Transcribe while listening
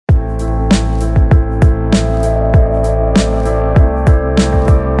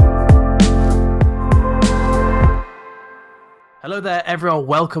Hello there, everyone.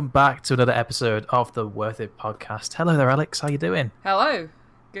 Welcome back to another episode of the Worth It podcast. Hello there, Alex. How you doing? Hello.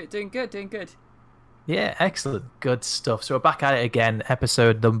 Good, doing good. Yeah, excellent. Good stuff. So we're back at it again.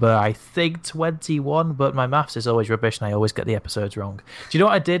 Episode number, I think, 21, but my maths is always rubbish and I always get the episodes wrong. Do you know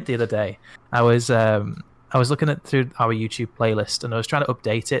what I did the other day? I was looking at through our YouTube playlist and I was trying to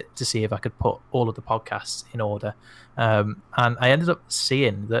update it to see if I could put all of the podcasts in order. And I ended up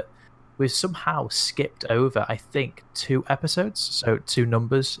seeing that we've somehow skipped over, I think, 2 episodes, so 2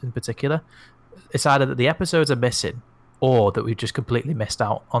 numbers in particular. It's either that the episodes are missing or that we've just completely missed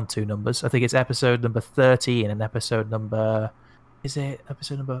out on 2 numbers. I think it's episode number 13 and episode number... Is it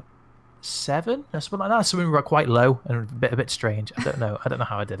episode number 7? Or something like that? Something quite low and a bit strange. I don't know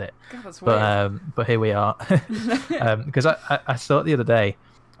how I did it. God, that's weird. But here we are. Because I thought the other day,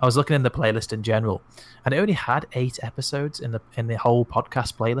 I was looking in the playlist in general, and it only had 8 episodes in the whole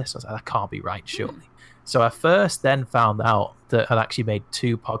podcast playlist. I was like, that can't be right, surely. So I first then found out that I'd actually made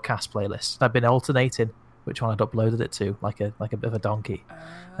 2 podcast playlists. I'd been alternating which one I'd uploaded it to, like a bit of a donkey.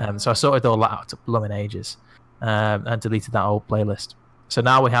 So I sorted all that out to blooming ages, and deleted that old playlist. So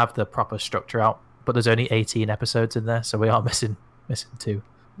now we have the proper structure out, but there's only 18 episodes in there, so we are missing 2.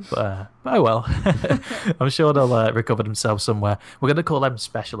 But oh well. I'm sure they'll recover themselves somewhere. We're going to call them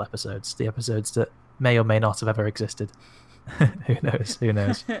special episodes, the episodes that may or may not have ever existed. Who knows?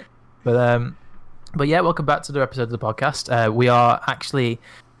 But yeah, welcome back to the episode of the podcast. We are actually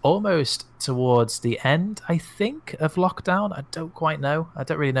almost towards the end, I think, of lockdown. I don't quite know. I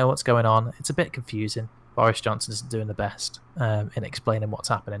don't really know what's going on. It's a bit confusing. Boris Johnson isn't doing the best in explaining what's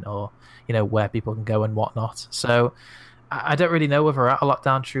happening, or where people can go and whatnot. So I don't really know whether we're at a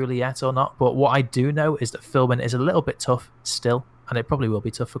lockdown truly yet or not, but what I do know is that filming is a little bit tough still, and it probably will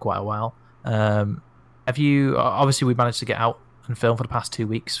be tough for quite a while. Obviously we managed to get out and film for the past 2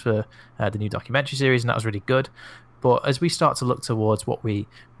 weeks for the new documentary series, and that was really good. But as we start to look towards what we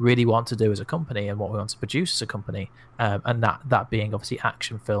really want to do as a company and what we want to produce as a company, and that being obviously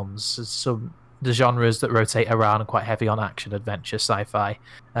action films, the genres that rotate around and quite heavy on action, adventure, sci-fi,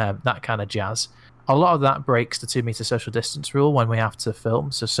 that kind of jazz. A lot of that breaks the 2-meter social distance rule when we have to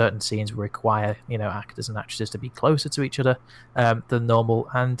film. So certain scenes require, actors and actresses to be closer to each other than normal,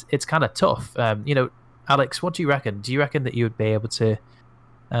 and it's kind of tough. Alex, what do you reckon? Do you reckon that you would be able to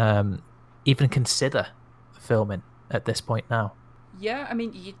even consider filming at this point now? Yeah, I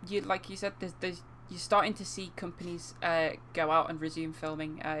mean, you like you said, you're starting to see companies go out and resume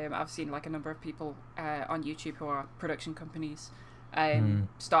filming. I've seen like a number of people on YouTube who are production companies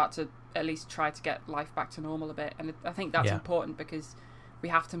start to at least try to get life back to normal a bit, and I think that's important because we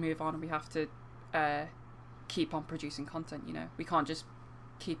have to move on and we have to keep on producing content. We can't just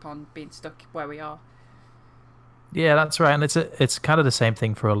keep on being stuck where we are. Yeah, that's right, and it's kind of the same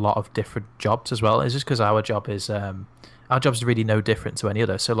thing for a lot of different jobs as well. It's just because our job's really no different to any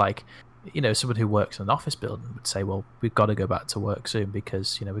other. So like, someone who works in an office building would say, well, we've got to go back to work soon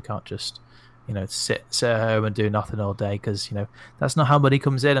because we can't just sit at home and do nothing all day, because that's not how money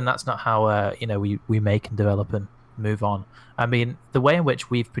comes in, and that's not how we make and develop and move on. I mean, the way in which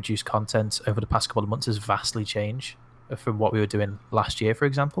we've produced content over the past couple of months has vastly changed from what we were doing last year, for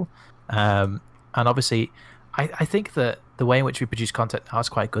example. And obviously I think that the way in which we produce content now is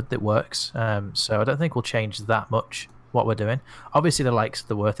quite good. It works. So I don't think we'll change that much what we're doing. Obviously, the likes of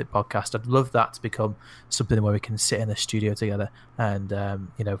the Worth It podcast, I'd love that to become something where we can sit in the studio together and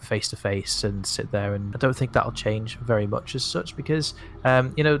face to face and sit there, and I don't think that'll change very much as such, because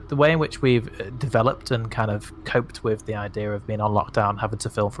the way in which we've developed and kind of coped with the idea of being on lockdown, having to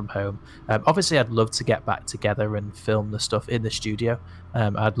film from home, obviously I'd love to get back together and film the stuff in the studio.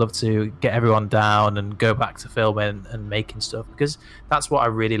 I'd love to get everyone down and go back to filming and making stuff, because that's what I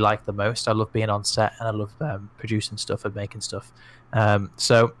really like the most. I love being on set, and I love producing stuff and making stuff.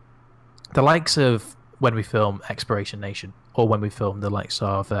 So the likes of when we film Exploration Nation, or when we film the likes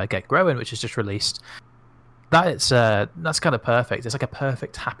of Get Growing, which is just released, that's kind of perfect. It's like a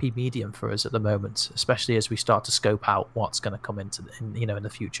perfect happy medium for us at the moment, especially as we start to scope out what's going to come in the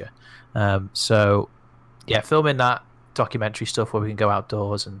future. So yeah, filming that documentary stuff where we can go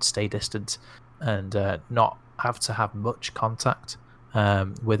outdoors and stay distant and not have to have much contact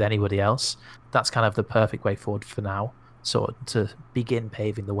with anybody else, that's kind of the perfect way forward for now, sort of to begin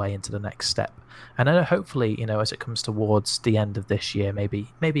paving the way into the next step. And then hopefully, as it comes towards the end of this year, maybe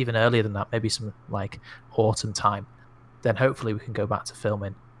even earlier than that, maybe some like autumn time, then hopefully we can go back to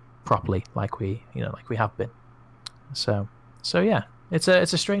filming properly like we have been. So yeah, it's a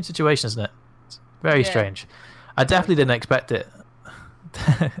strange situation, isn't it? It's very strange. I definitely didn't expect it.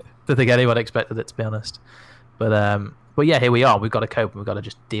 Don't think anyone expected it, to be honest. But But yeah, here we are. We've got to cope. We've got to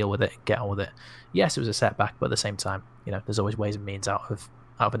just deal with it, get on with it. Yes, it was a setback, but at the same time, there's always ways and means out of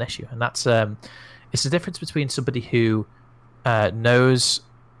an issue, and that's it's the difference between somebody who knows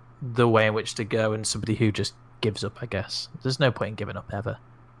the way in which to go and somebody who just gives up. I guess there's no point in giving up ever.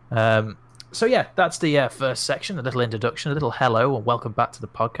 So yeah, that's the first section, a little introduction, a little hello, and welcome back to the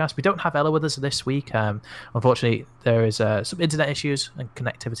podcast. We don't have Ella with us this week. Unfortunately, there is some internet issues and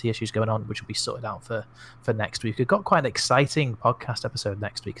connectivity issues going on, which will be sorted out for next week. We've got quite an exciting podcast episode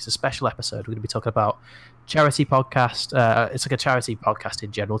next week. It's a special episode. We're going to be talking about charity podcast. It's like a charity podcast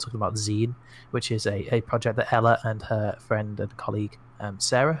in general, talking about Zine, which is a project that Ella and her friend and colleague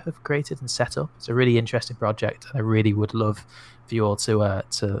Sarah have created and set up. It's a really interesting project, and I really would love for you all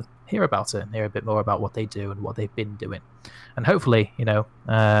to hear about it and hear a bit more about what they do and what they've been doing, and hopefully a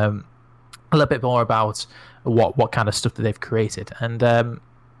little bit more about what kind of stuff that they've created. And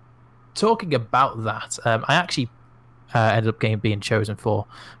talking about that, I actually ended up being chosen for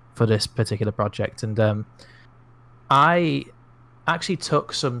this particular project, and I actually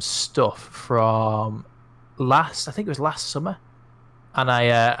took some stuff from I think it was last summer, and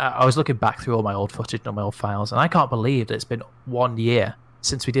I was looking back through all my old footage and all my old files, and I can't believe that it's been 1 year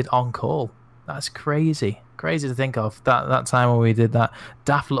since we did On Call. That's crazy to think of, that time when we did that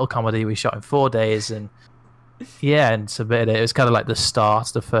daft little comedy we shot in 4 days, and submitted it. It was kind of like the start,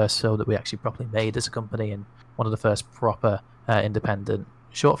 the first film that we actually properly made as a company, and one of the first proper independent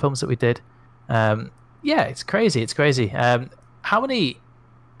short films that we did. It's crazy. How many,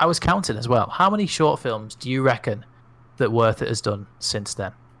 I was counting as well, how many short films do you reckon that Worth It has done since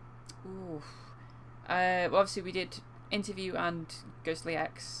then? Ooh. Well, obviously we did Interview and Ghostly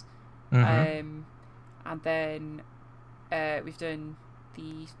X, Mm-hmm. and then we've done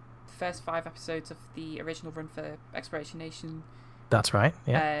the first 5 episodes of the original run for Exploration Nation. That's right.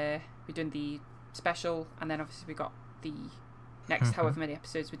 Yeah. We've done the special, and then obviously we got the next however many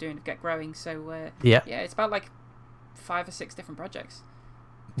episodes we're doing of Get Growing. So it's about like 5 or 6 different projects.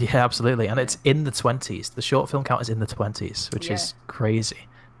 Yeah, absolutely, and it's in the 20s. The short film count is in the 20s, which is crazy.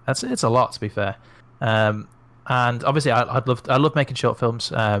 It's a lot, to be fair. And obviously, I love making short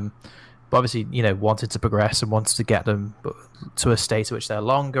films. But obviously, wanted to progress and wanted to get them to a state at which they're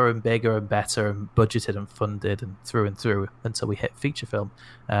longer and bigger and better and budgeted and funded and through until we hit feature film.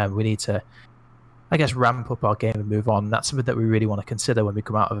 We need to, I guess, ramp up our game and move on. That's something that we really want to consider when we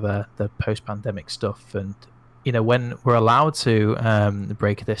come out of the post-pandemic stuff. And when we're allowed to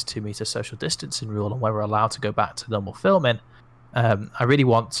break this 2-meter social distancing rule, and when we're allowed to go back to normal filming, I really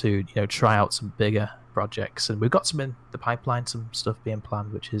want to try out some bigger projects, and we've got some in the pipeline, some stuff being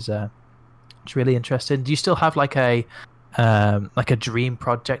planned, which is it's really interesting. Do you still have like a dream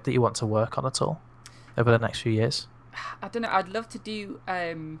project that you want to work on at all over the next few years? I don't know. I'd love to do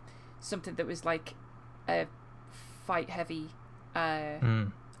something that was like a fight heavy,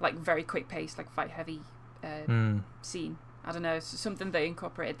 like very quick pace, like fight heavy scene. I don't know, something that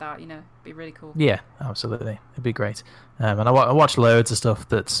incorporated that, be really cool. Yeah, absolutely, it'd be great. And I watch loads of stuff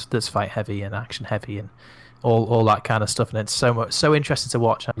that's fight heavy and action heavy and all that kind of stuff, and it's so interesting to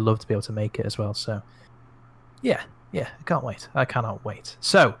watch. I'd love to be able to make it as well. So yeah, I cannot wait.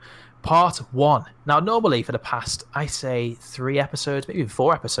 So part 1. Now, normally for the past, I say 3 episodes, maybe even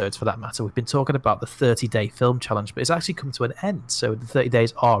 4 episodes for that matter, we've been talking about the 30-day film challenge, but it's actually come to an end. So the 30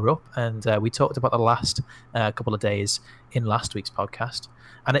 days are up, and we talked about the last couple of days in last week's podcast,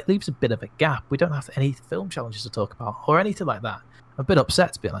 and it leaves a bit of a gap. We don't have any film challenges to talk about or anything like that. I'm a bit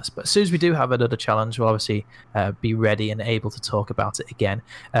upset, to be honest, but as soon as we do have another challenge, we'll obviously be ready and able to talk about it again.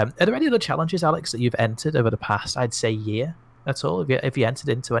 Are there any other challenges, Alex, that you've entered over the past, I'd say, year at all? Have you entered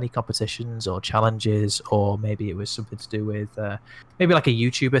into any competitions or challenges, or maybe it was something to do with maybe like a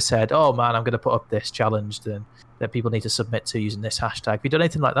YouTuber said, oh man, I'm going to put up this challenge that people need to submit to using this hashtag? Have you done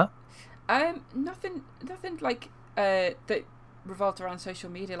anything like that? Nothing like that revolved around social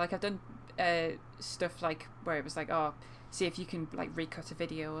media. Like I've done stuff like where it was like, oh, see if you can like recut a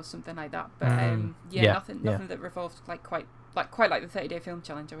video or something like that, but nothing that revolved quite like the 30-day film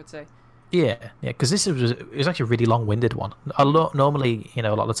challenge, I would say. Yeah, because this was actually a really long-winded one. Normally, a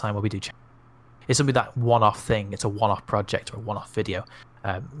lot of the time when we do it's something that one-off thing. It's a one-off project or a one-off video.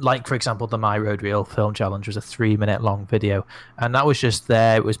 Like, for example, the My Road Reel film challenge was a 3-minute long video, and that was just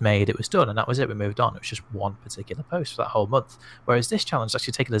there. It was made, it was done, and that was it. We moved on. It was just one particular post for that whole month. Whereas this challenge has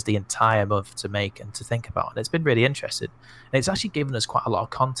actually taken us the entire month to make and to think about, and it's been really interesting. And it's actually given us quite a lot of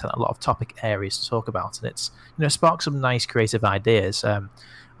content, a lot of topic areas to talk about, and it's sparked some nice creative ideas.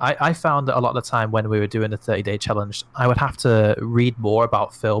 I found that a lot of the time when we were doing the 30-day challenge, I would have to read more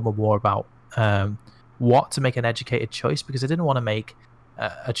about film or more about what to make an educated choice, because I didn't want to make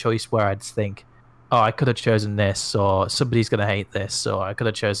a choice where I'd think, oh, I could have chosen this, or somebody's going to hate this, or I could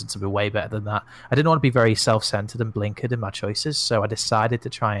have chosen to be way better than that. I didn't want to be very self-centered and blinkered in my choices, so I decided to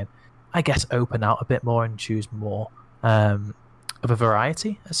try and, I guess, open out a bit more and choose more of a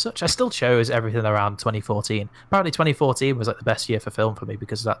variety as such. I still chose everything around 2014. Apparently 2014 was like the best year for film for me,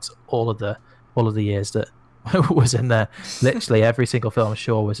 because that's all of the years that was in there. Literally every single film, I'm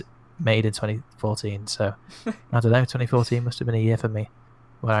sure, was made in 2014. So I don't know, 2014 must have been a year for me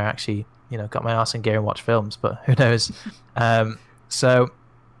where I actually, got my arse in gear and watched films, but who knows. So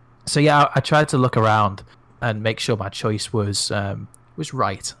yeah, I tried to look around and make sure my choice was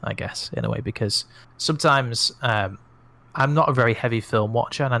right, I guess, in a way, because sometimes I'm not a very heavy film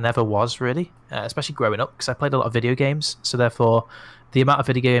watcher, and I never was really, especially growing up, because I played a lot of video games. So therefore, the amount of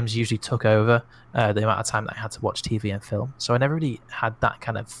video games usually took over the amount of time that I had to watch TV and film. So I never really had that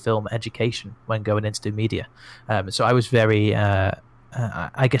kind of film education when going into do media. So I was very,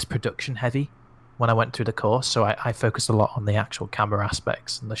 I guess, production heavy when I went through the course. So I focused a lot on the actual camera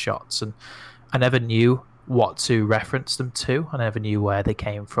aspects and the shots, and I never knew what to reference them to. I never knew where they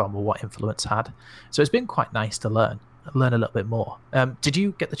came from or what influence had. So it's been quite nice to learn a little bit more. Did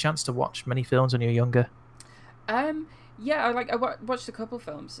you get the chance to watch many films when you were younger? Yeah, I watched a couple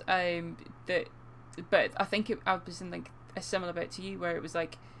films. But I think I was in like a similar boat to you, where it was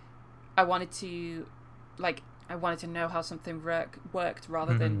like I wanted to know how something worked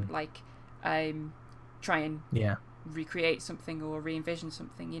rather than like try and recreate something or re-envision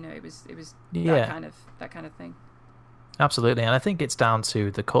something. It was that kind of thing. Absolutely, and I think it's down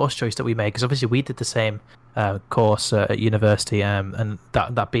to the course choice that we made, because obviously we did the same course at university, and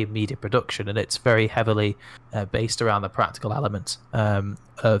that being media production, and it's very heavily based around the practical elements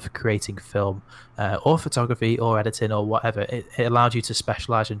of creating film or photography or editing or whatever. It allowed you to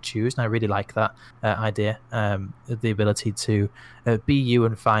specialize and choose, and I really like that idea, the ability to be you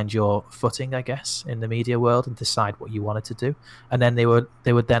and find your footing, I guess, in the media world, and decide what you wanted to do, and then they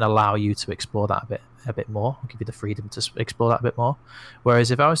would then allow you to explore that a bit more, give you the freedom to explore that a bit more.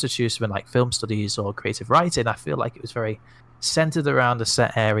 Whereas if I was to choose something like film studies or creative writing, I feel like it was very centered around a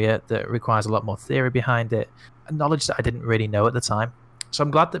set area that requires a lot more theory behind it, and knowledge that I didn't really know at the time. So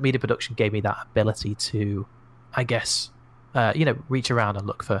I'm glad that media production gave me that ability to, I guess, reach around and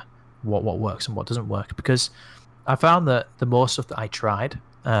look for what works and what doesn't work, because I found that the more stuff that I tried,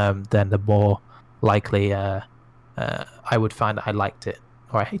 then the more likely I would find that I liked it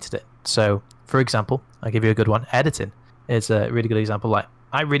or I hated it. So, for example, I'll give you a good one. Editing is a really good example. Like,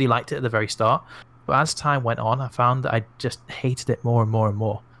 I really liked it at the very start, but as time went on, I found that I just hated it more and more and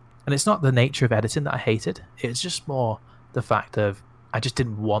more. And it's not the nature of editing that I hated. It's just more the fact of I just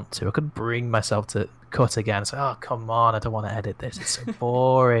didn't want to. I couldn't bring myself to cut again. It's like, oh, come on, I don't want to edit this. It's so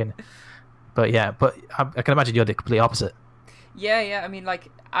boring. But yeah, I can imagine you're the complete opposite. Yeah. I mean, like,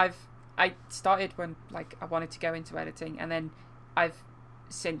 I started when like I wanted to go into editing, and then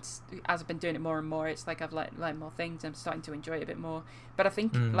since as I've been doing it more and more, it's like I've learned more things. I'm starting to enjoy it a bit more. But I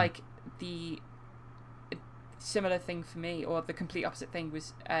think like the similar thing for me, or the complete opposite thing,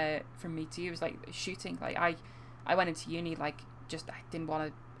 was from me to you, was like shooting. Like I went into uni like I didn't want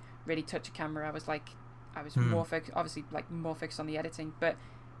to really touch a camera. I was more focused on the editing. But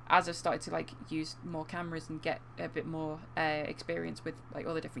as I've started to like use more cameras and get a bit more experience with like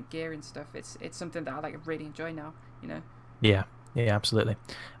all the different gear and stuff, it's something that I like really enjoy now. Yeah, absolutely.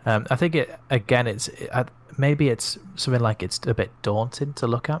 I think maybe it's something like it's a bit daunting to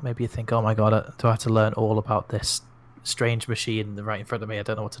look at. Maybe you think, oh my god, do I have to learn all about this strange machine right in front of me? I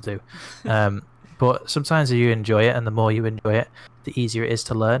don't know what to do. But sometimes you enjoy it, and the more you enjoy it, the easier it is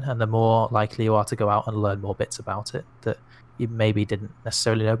to learn, and the more likely you are to go out and learn more bits about it that you maybe didn't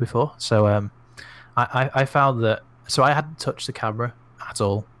necessarily know before. So I found that, so I hadn't touched the camera at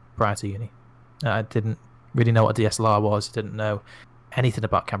all prior to uni. I didn't really know what a DSLR was. I didn't know anything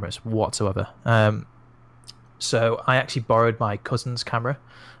about cameras whatsoever. So I actually borrowed my cousin's camera.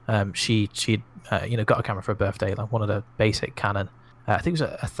 She'd got a camera for her birthday, like one of the basic Canon. I think it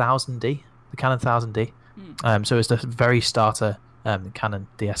was a 1000D, the Canon 1000D. So it was the very starter Canon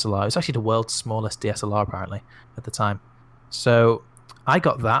DSLR. It was actually the world's smallest DSLR apparently at the time. So I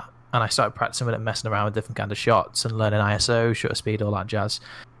got that, and I started practicing with it, messing around with different kind of shots and learning ISO, shutter speed, all that jazz,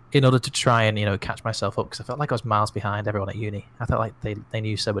 in order to try and catch myself up, because I felt like I was miles behind everyone at uni. I felt like they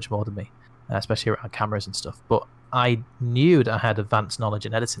knew so much more than me, especially around cameras and stuff. But I knew that I had advanced knowledge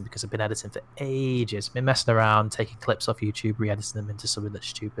in editing because I've been editing for ages. I've been messing around, taking clips off YouTube, re-editing them into something that's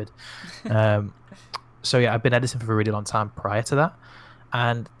stupid. So yeah, I've been editing for a really long time prior to that,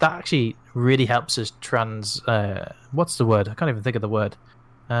 and that actually really helps us what's the word? I can't even think of the word.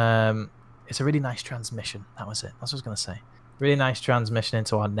 It's a really nice transmission. That was it. That's what I was going to say. really nice transmission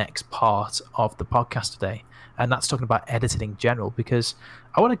into our next part of the podcast today, and that's talking about editing in general, because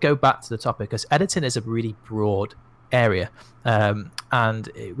I want to go back to the topic, because editing is a really broad area,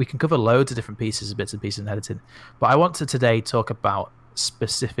 and we can cover loads of different bits and pieces in editing, but I want to today talk about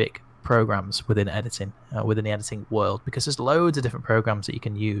specific programs within editing, within the editing world, because there's loads of different programs that you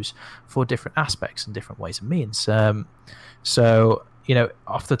can use for different aspects and different ways and means. So,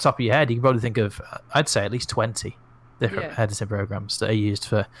 off the top of your head, you can probably think of, I'd say, at least 20 different editing programs that are used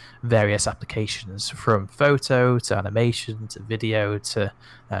for various applications, from photo to animation to video to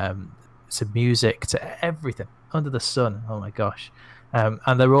music to everything under the sun. Oh my gosh.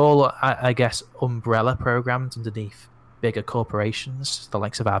 And they're all, I guess, umbrella programs underneath bigger corporations, the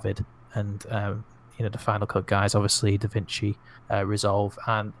likes of Avid and the Final Cut guys, obviously DaVinci Resolve,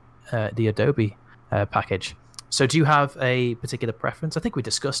 and the Adobe package. So do you have a particular preference? I think we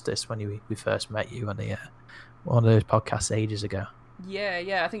discussed this when we first met you on one of those podcasts ages ago.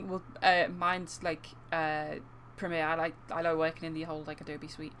 Yeah, I think mine's like Premiere. I like working in the whole like Adobe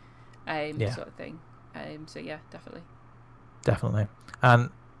suite sort of thing. So yeah, definitely. And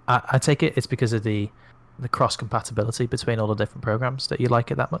I take it's because of the cross compatibility between all the different programs that you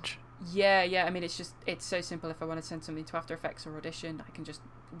like it that much. Yeah. I mean, it's so simple. If I want to send something to After Effects or Audition, I can just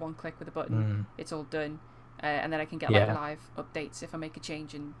one click with a button. It's all done, and then I can get like live updates if I make a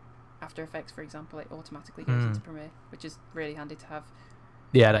change in After Effects, for example. It automatically goes into Premiere, which is really handy to have.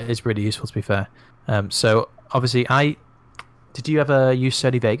 Yeah, that is really useful, to be fair. So obviously, did you ever use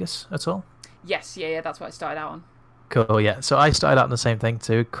Sony Vegas at all? Yes, yeah, that's what I started out on. Cool, yeah. So I started out on the same thing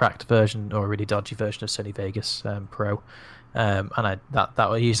too, cracked version or a really dodgy version of Sony Vegas Pro, and I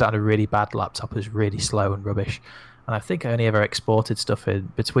used that on a really bad laptop. It was really slow and rubbish, and I think I only ever exported stuff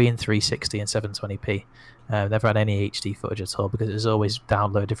in between 360 and 720p. Never had any HD footage at all, because it was always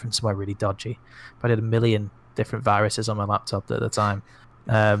downloaded from somewhere really dodgy. But I had a million different viruses on my laptop at the time.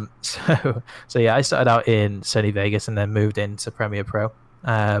 So yeah, I started out in Sony Vegas and then moved into Premiere Pro,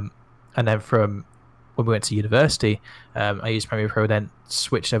 and then from when we went to university, I used Premiere Pro, then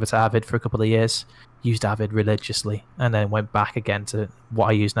switched over to Avid for a couple of years, used Avid religiously, and then went back again to what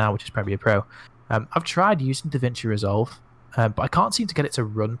I use now, which is Premiere Pro. I've tried using DaVinci Resolve, but I can't seem to get it to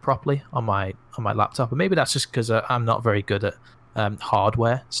run properly on my laptop. And maybe that's just because I'm not very good at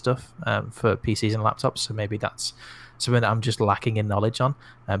hardware stuff for PCs and laptops, so maybe that's something that I'm just lacking in knowledge on.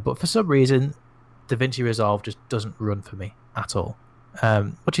 But for some reason, DaVinci Resolve just doesn't run for me at all.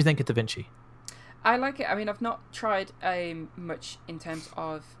 What do you think of DaVinci? I like it. I mean, I've not tried much in terms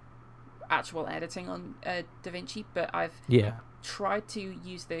of actual editing on DaVinci, but I've tried to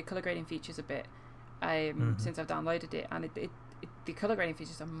use the color grading features a bit since I've downloaded it, and the color grading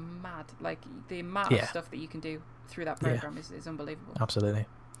features are mad. Like, the amount of stuff that you can do through that program is unbelievable. Absolutely.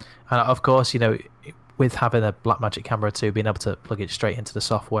 And of course, with having a Blackmagic camera too, being able to plug it straight into the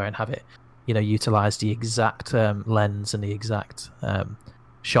software and have it, utilize the exact lens and the exact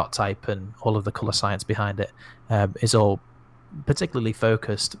shot type and all of the color science behind it is all particularly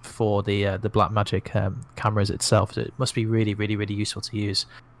focused for the Blackmagic cameras itself. So it must be really, really, really useful to use.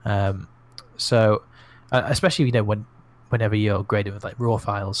 So especially whenever you're grading with like raw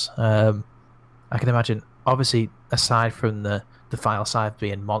files, I can imagine, obviously, aside from the file size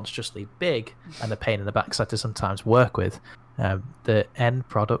being monstrously big and the pain in the backside to sometimes work with, the end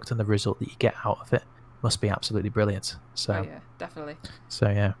product and the result that you get out of it must be absolutely brilliant. So yeah, definitely. So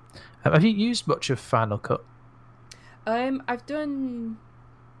yeah, have you used much of Final Cut? I've done,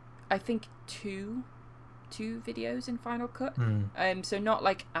 I think, two videos in Final Cut. So not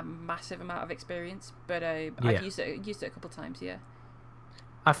like a massive amount of experience, but I've used it a couple of times. Yeah.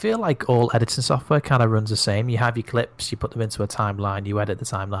 I feel like all editing software kind of runs the same. You have your clips, you put them into a timeline, you edit the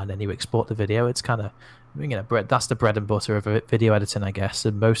timeline, and you export the video. It's kind of, that's the bread and butter of video editing, I guess.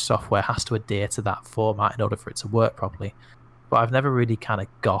 And most software has to adhere to that format in order for it to work properly. But I've never really kind of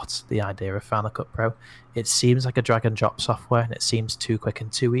got the idea of Final Cut Pro. It seems like a drag and drop software, and it seems too quick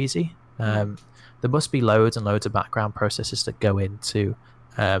and too easy. There must be loads and loads of background processes that go into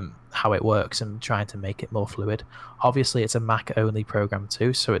how it works and trying to make it more fluid. Obviously, it's a Mac-only program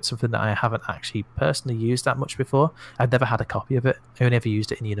too, so it's something that I haven't actually personally used that much before. I've never had a copy of it. I only ever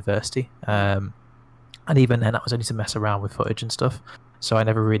used it in university. And even then, that was only to mess around with footage and stuff, so I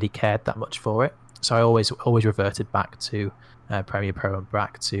never really cared that much for it. So I always reverted back to Premiere Pro and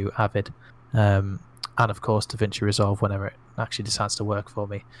back to Avid, and of course DaVinci Resolve whenever it actually decides to work for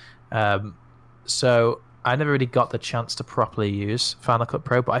me. So I never really got the chance to properly use Final Cut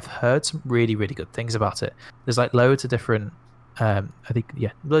Pro, but I've heard some really, really good things about it. There's like loads of different,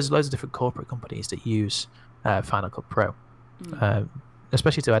 loads of different corporate companies that use Final Cut Pro,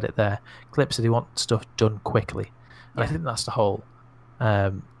 especially to edit their clips if they want stuff done quickly. And I think that's the whole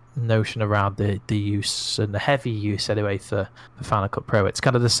notion around the use and the heavy use anyway for Final Cut Pro. It's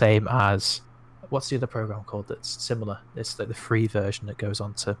kind of the same as, what's the other program called that's similar? It's like the free version that goes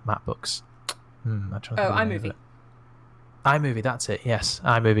on to MacBooks. I'm trying to think of the name of iMovie. it. iMovie, that's it. Yes,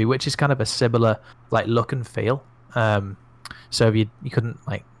 iMovie, which is kind of a similar like look and feel. So if you couldn't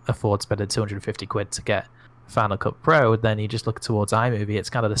like afford spending 250 quid to get Final Cut Pro, then you just look towards iMovie. It's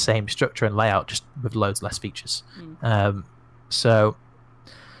kind of the same structure and layout, just with loads less features. So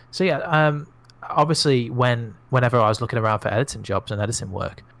yeah, obviously whenever I was looking around for editing jobs and editing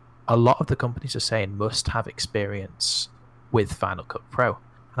work, a lot of the companies are saying must have experience with Final Cut Pro.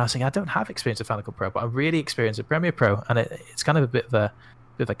 And I was saying, I don't have experience with Final Cut Pro, but I'm really experienced with Premiere Pro, and it's kind of a bit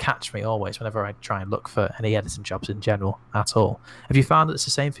of a catch for me always whenever I try and look for any editing jobs in general at all. Have you found it's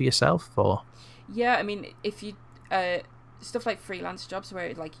the same for yourself, or? Yeah, I mean, if you stuff like freelance jobs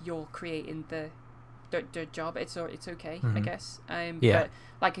where like you're creating the job, it's okay, I guess. But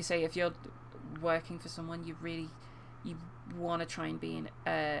like I say, if you're working for someone, you want to try and be in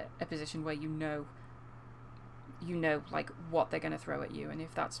a position where you know like what they're going to throw at you, and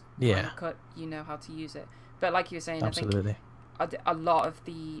if that's Final Cut, you know how to use it. But like you were saying, absolutely. I think a lot of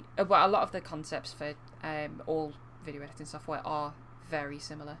the concepts for all video editing software are very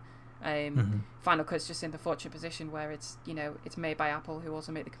similar. Final Cut's just in the fortunate position where it's made by Apple, who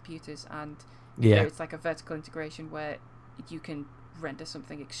also make the computers, and it's like a vertical integration where you can render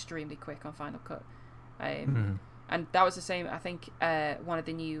something extremely quick on Final Cut. And that was the same, I think, one of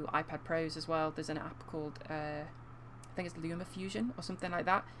the new iPad Pros as well. There's an app called, I think it's Luma Fusion or something like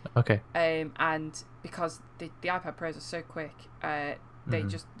that. Okay. And because the iPad Pros are so quick, they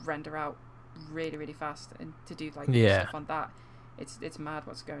just render out really, really fast. And to do like stuff on that, it's mad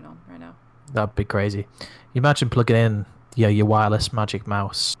what's going on right now. That'd be crazy. You imagine plugging in your wireless Magic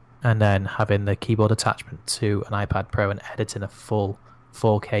Mouse and then having the keyboard attachment to an iPad Pro and editing a full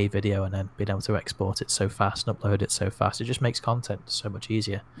 4K video and then being able to export it so fast and upload it so fast. It just makes content so much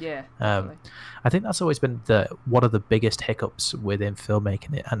easier. Yeah, I think that's always been one of the biggest hiccups within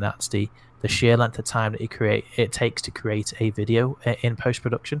filmmaking, and that's the sheer length of time that it takes to create a video in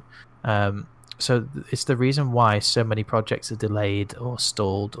post-production. So it's the reason why so many projects are delayed or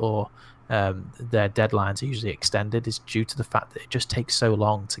stalled, or their deadlines are usually extended, is due to the fact that it just takes so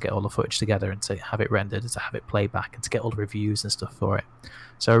long to get all the footage together and to have it rendered and to have it played back and to get all the reviews and stuff for it.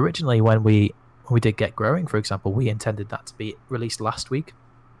 So originally when we did Get Growing, for example, we intended that to be released last week.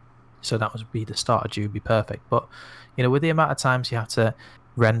 So that would be the start of June, be perfect. But with the amount of times you have to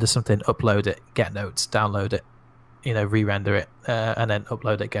render something, upload it, get notes, download it, re-render it, and then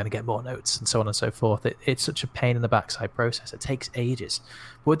upload it again and get more notes, and so on and so forth. It's such a pain in the backside process. It takes ages.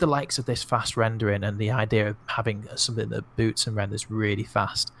 But with the likes of this fast rendering and the idea of having something that boots and renders really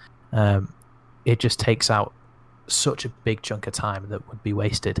fast, it just takes out such a big chunk of time that would be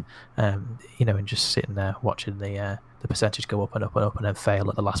wasted, and just sitting there watching the percentage go up and up and up and then fail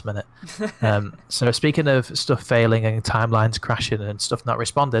at the last minute. So speaking of stuff failing and timelines crashing and stuff not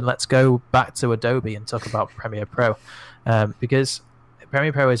responding, let's go back to Adobe and talk about Premiere Pro, because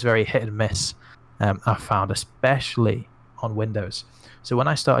Premiere Pro is very hit and miss. I've found, especially on Windows. So when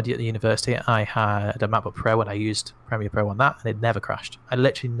I started at the university, I had a MacBook Pro and I used Premiere Pro on that, and it never crashed. I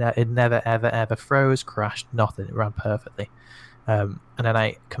literally it never ever froze, crashed, nothing. It ran perfectly. And then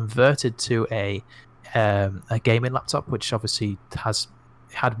I converted to a gaming laptop, which obviously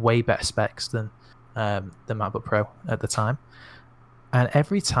had way better specs than the MacBook Pro at the time. And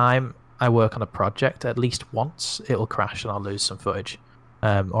every time I work on a project, at least once it'll crash and I'll lose some footage,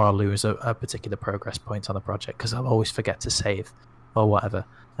 or I'll lose a particular progress point on a project because I'll always forget to save or whatever.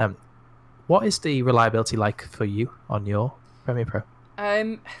 What is the reliability like for you on your Premiere Pro?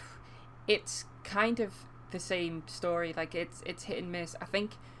 It's kind of the same story. Like it's hit and miss. I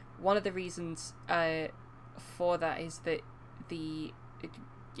think one of the reasons for that is that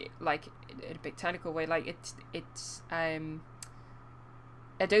like in a big technical way, like it's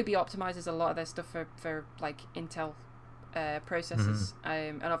Adobe optimizes a lot of their stuff for like Intel processors,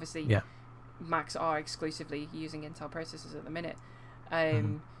 and obviously Macs are exclusively using Intel processors at the minute.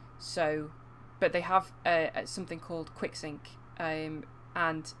 So, but they have something called QuickSync,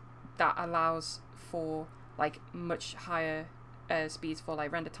 and that allows for like much higher speeds for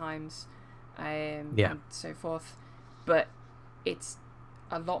like render times, and so forth. But it's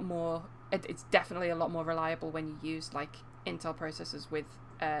a lot more. It's definitely a lot more reliable when you use like Intel processors with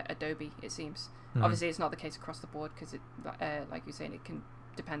Adobe. It seems. Obviously, it's not the case across the board because it, like you're saying, it can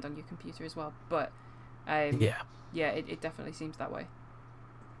depend on your computer as well. But it definitely seems that way.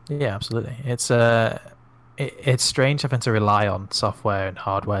 Yeah, absolutely. It's strange having to rely on software and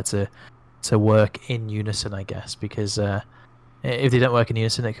hardware to to work in unison, I guess, because if they don't work in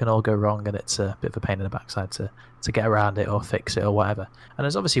unison, it can all go wrong, and it's a bit of a pain in the backside to get around it or fix it or whatever. And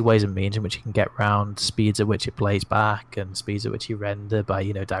there's obviously ways and means in which you can get around speeds at which it plays back and speeds at which you render by,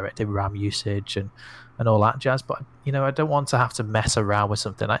 directed RAM usage and all that jazz. But, I don't want to have to mess around with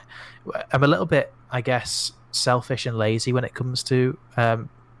something. I'm a little bit, I guess, selfish and lazy when it comes to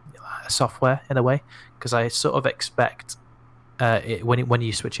software in a way, because I sort of expect when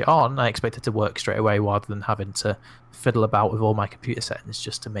you switch it on, I expect it to work straight away rather than having to fiddle about with all my computer settings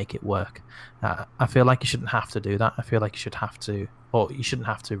just to make it work. I feel like you shouldn't have to do that. I feel like you shouldn't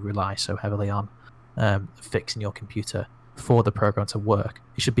have to rely so heavily on fixing your computer for the program to work.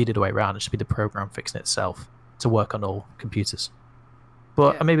 It should be the other way around. It should be the program fixing itself to work on all computers.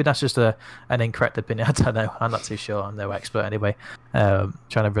 But maybe that's just an incorrect opinion. I don't know. I'm not too sure. I'm no expert anyway. Trying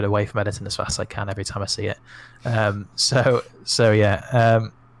to run away from editing as fast as I can every time I see it.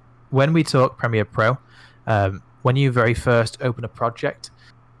 When we talk Premiere Pro, when you very first open a project,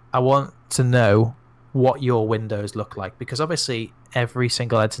 I want to know what your windows look like, because obviously every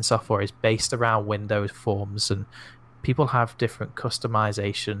single editing software is based around Windows forms, and people have different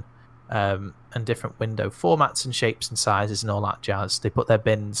customization and different window formats and shapes and sizes and all that jazz. They put their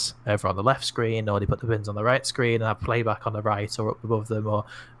bins over on the left screen, or they put the bins on the right screen and have playback on the right or up above them or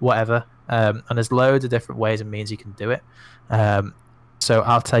whatever. And there's loads of different ways and means you can do it. So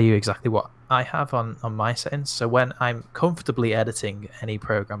I'll tell you exactly what I have on my settings. So when I'm comfortably editing any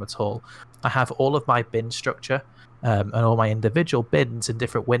program at all, I have all of my bin structure and all my individual bins in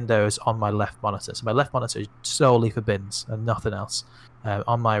different windows on my left monitor. So my left monitor is solely for bins and nothing else.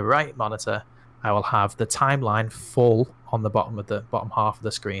 On my right monitor, I will have the timeline full on the bottom half of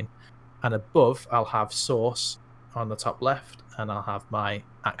the screen, and above I'll have source on the top left, and I'll have my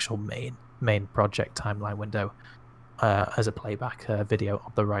actual main project timeline window as a playback video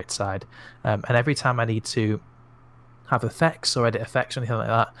on the right side. And every time I need to have effects or edit effects or anything like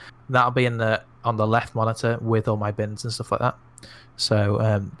that, that'll be on the left monitor with all my bins and stuff like that. So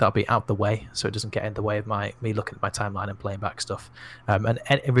that'll be out the way, so it doesn't get in the way of me looking at my timeline and playing back stuff. And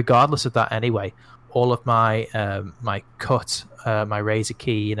regardless of that, anyway, all of my my cut, my razor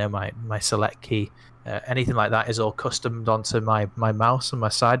key, my select key, anything like that is all customed onto my mouse and my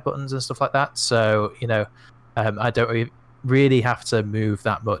side buttons and stuff like that. So I don't really have to move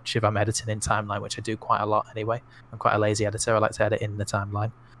that much if I'm editing in timeline, which I do quite a lot anyway. I'm quite a lazy editor. I like to edit in the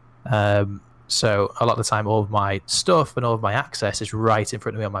timeline. So a lot of the time, all of my stuff and all of my access is right in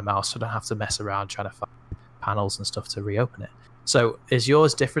front of me on my mouse, so I don't have to mess around trying to find panels and stuff to reopen it. So is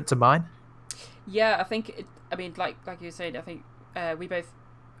yours different to mine? Yeah, I think, like you were saying, I think we both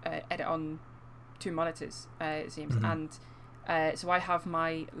edit on two monitors, it seems. Mm-hmm. And so I have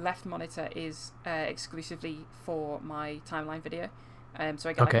my left monitor is exclusively for my timeline video. So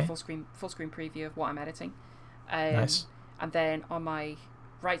I get like a full screen preview of what I'm editing. Nice. And then on my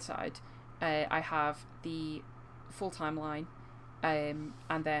right side, I have the full timeline, and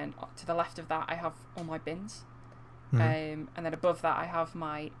then to the left of that I have all my bins, and then above that I have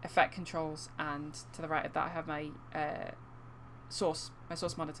my effect controls, and to the right of that I have my source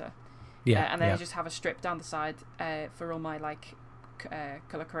monitor. And then I just have a strip down the side for all my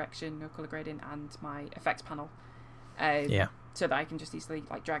color correction or color grading and my effects panel, so that I can just easily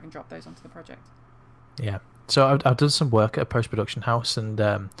drag and drop those onto the project. Yeah. So I've done some work at a post-production house, and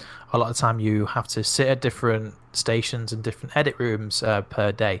a lot of the time you have to sit at different stations and different edit rooms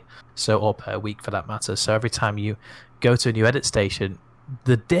per day, or per week for that matter. So every time you go to a new edit station,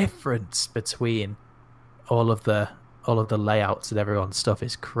 the difference between all of the layouts and everyone's stuff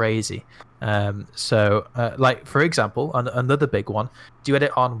is crazy. For example, another big one, do you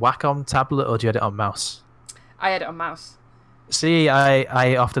edit on Wacom tablet or do you edit on mouse? I edit on mouse. See,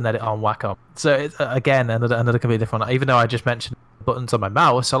 I often edit on Wacom. So it's, again, another completely different one. Even though I just mentioned buttons on my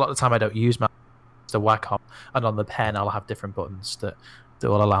mouse, a lot of the time I don't use my Wacom, and on the pen I'll have different buttons that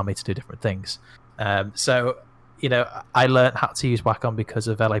will allow me to do different things. So I learned how to use Wacom because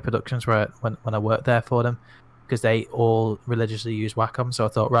of LA Productions, when I worked there for them, because they all religiously use Wacom. So I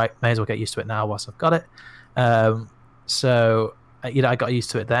thought, right, may as well get used to it now whilst I've got it. I got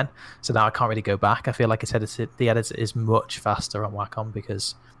used to it then, so now I can't really go back. I feel like the editor is much faster on Wacom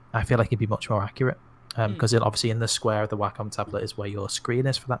because I feel like it'd be much more accurate. Because obviously in the square of the Wacom tablet is where your screen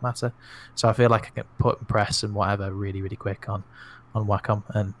is, for that matter. So I feel like I can put and press and whatever really, really quick on Wacom,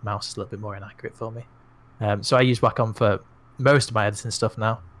 and mouse is a little bit more inaccurate for me. So I use Wacom for most of my editing stuff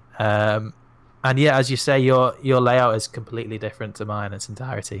now. And yeah, as you say, your layout is completely different to mine in its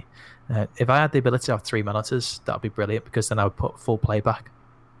entirety. If I had the ability to have 3 monitors, that would be brilliant, because then I would put full playback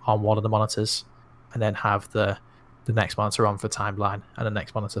on one of the monitors and then have the the next monitor on for timeline, and the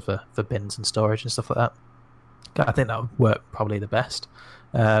next monitor for bins and storage and stuff like that. I think that would work probably the best.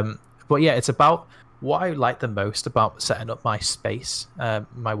 But yeah, it's about what I like the most about setting up my space,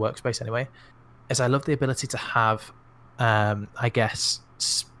 my workspace anyway, is I love the ability to have, I guess,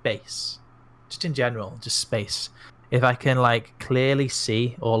 space. Just in general, just space. If I can like clearly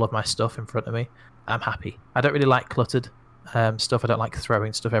see all of my stuff in front of me, I'm happy. I don't really like cluttered stuff. I don't like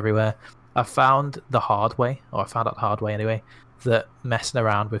throwing stuff everywhere. I found out the hard way anyway, that messing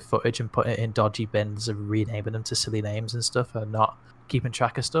around with footage and putting it in dodgy bins and renaming them to silly names and stuff and not keeping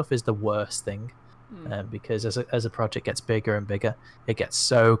track of stuff is the worst thing. Because as a project gets bigger and bigger, it gets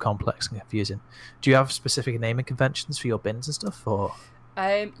so complex and confusing. Do you have specific naming conventions for your bins and stuff, or?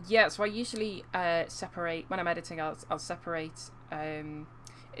 Yeah, so I usually separate when I'm editing. I'll separate.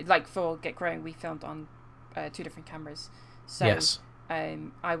 Like for Get Growing, we filmed on 2 different cameras, so yes.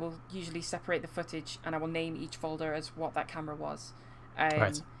 I will usually separate the footage and I will name each folder as what that camera was.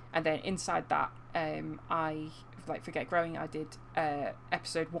 Right. And then inside that, I like for Get Growing, I did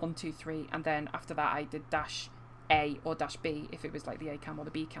episode 1, 2, 3, and then after that I did -A or -B if it was like the A cam or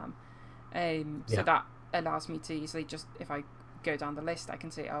the B cam. So that allows me to easily just, if I go down the list, I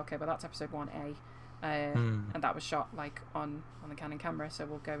can say, oh, okay, well that's episode 1A, and that was shot like on the Canon camera, so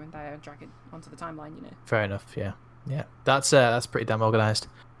we'll go in there and drag it onto the timeline, you know. Fair enough. Yeah, that's pretty damn organized.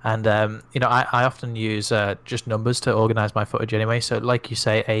 And I often use just numbers to organize my footage anyway. So like you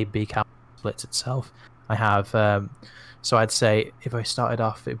say, A B cam splits itself. I have so I'd say if I started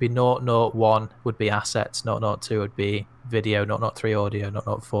off, it'd be 001 would be assets, 002 would be video, 003 audio,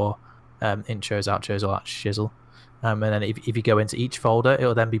 004 intros, outros, all that shizzle. And then if you go into each folder,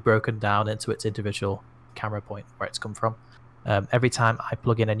 it'll then be broken down into its individual camera point where it's come from. Every time I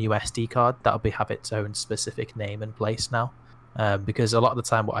plug in a new SD card, that'll have its own specific name and place now. Because a lot of the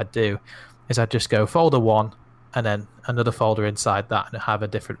time what I do is I just go folder 1 and then another folder inside that and have a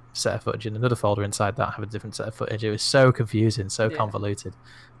different set of footage, and another folder inside that have a different set of footage. It was so confusing, so convoluted.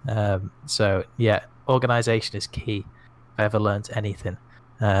 So yeah, organization is key if I ever learned anything.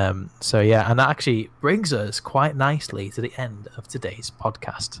 So yeah, and that actually brings us quite nicely to the end of today's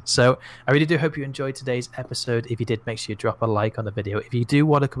podcast. So I really do hope you enjoyed today's episode. If you did, make sure you drop a like on the video. If you do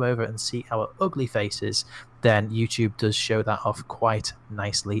want to come over and see our ugly faces, then YouTube does show that off quite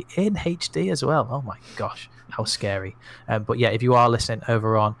nicely in HD as well. Oh my gosh, how scary. But yeah, if you are listening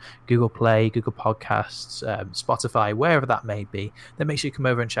over on Google Play, Google Podcasts, Spotify, wherever that may be, then make sure you come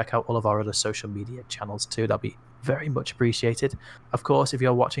over and check out all of our other social media channels too. That'll be very much appreciated. Of course, if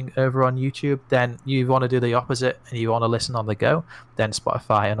you're watching over on YouTube, then you want to do the opposite and you want to listen on the go, then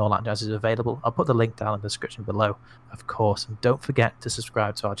Spotify and all that jazz is available. I'll put the link down in the description below, of course. And don't forget to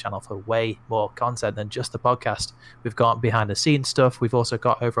subscribe to our channel for way more content than just the podcast. We've got behind the scenes stuff. We've also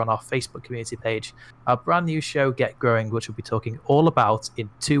got over on our Facebook community page our brand new show, Get Growing, which we'll be talking all about in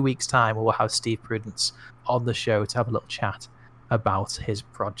 2 weeks' time. We'll have Steve Prudence on the show to have a little chat about his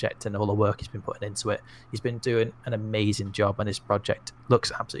project and all the work he's been putting into it. He's been doing an amazing job and his project looks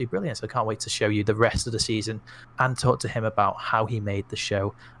absolutely brilliant. So I can't wait to show you the rest of the season and talk to him about how he made the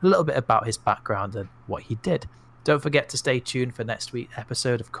show, a little bit about his background and what he did. Don't forget to stay tuned for next week's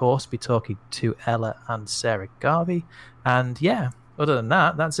episode, of course. We'll be talking to Ella and Sarah Garvey. And yeah, other than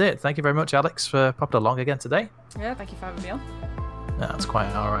that, that's it. Thank you very much, Alex, for popping along again today. Yeah, thank you for having me on. That's quite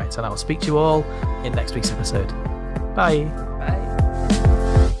all right. And I will speak to you all in next week's episode. Bye. Bye.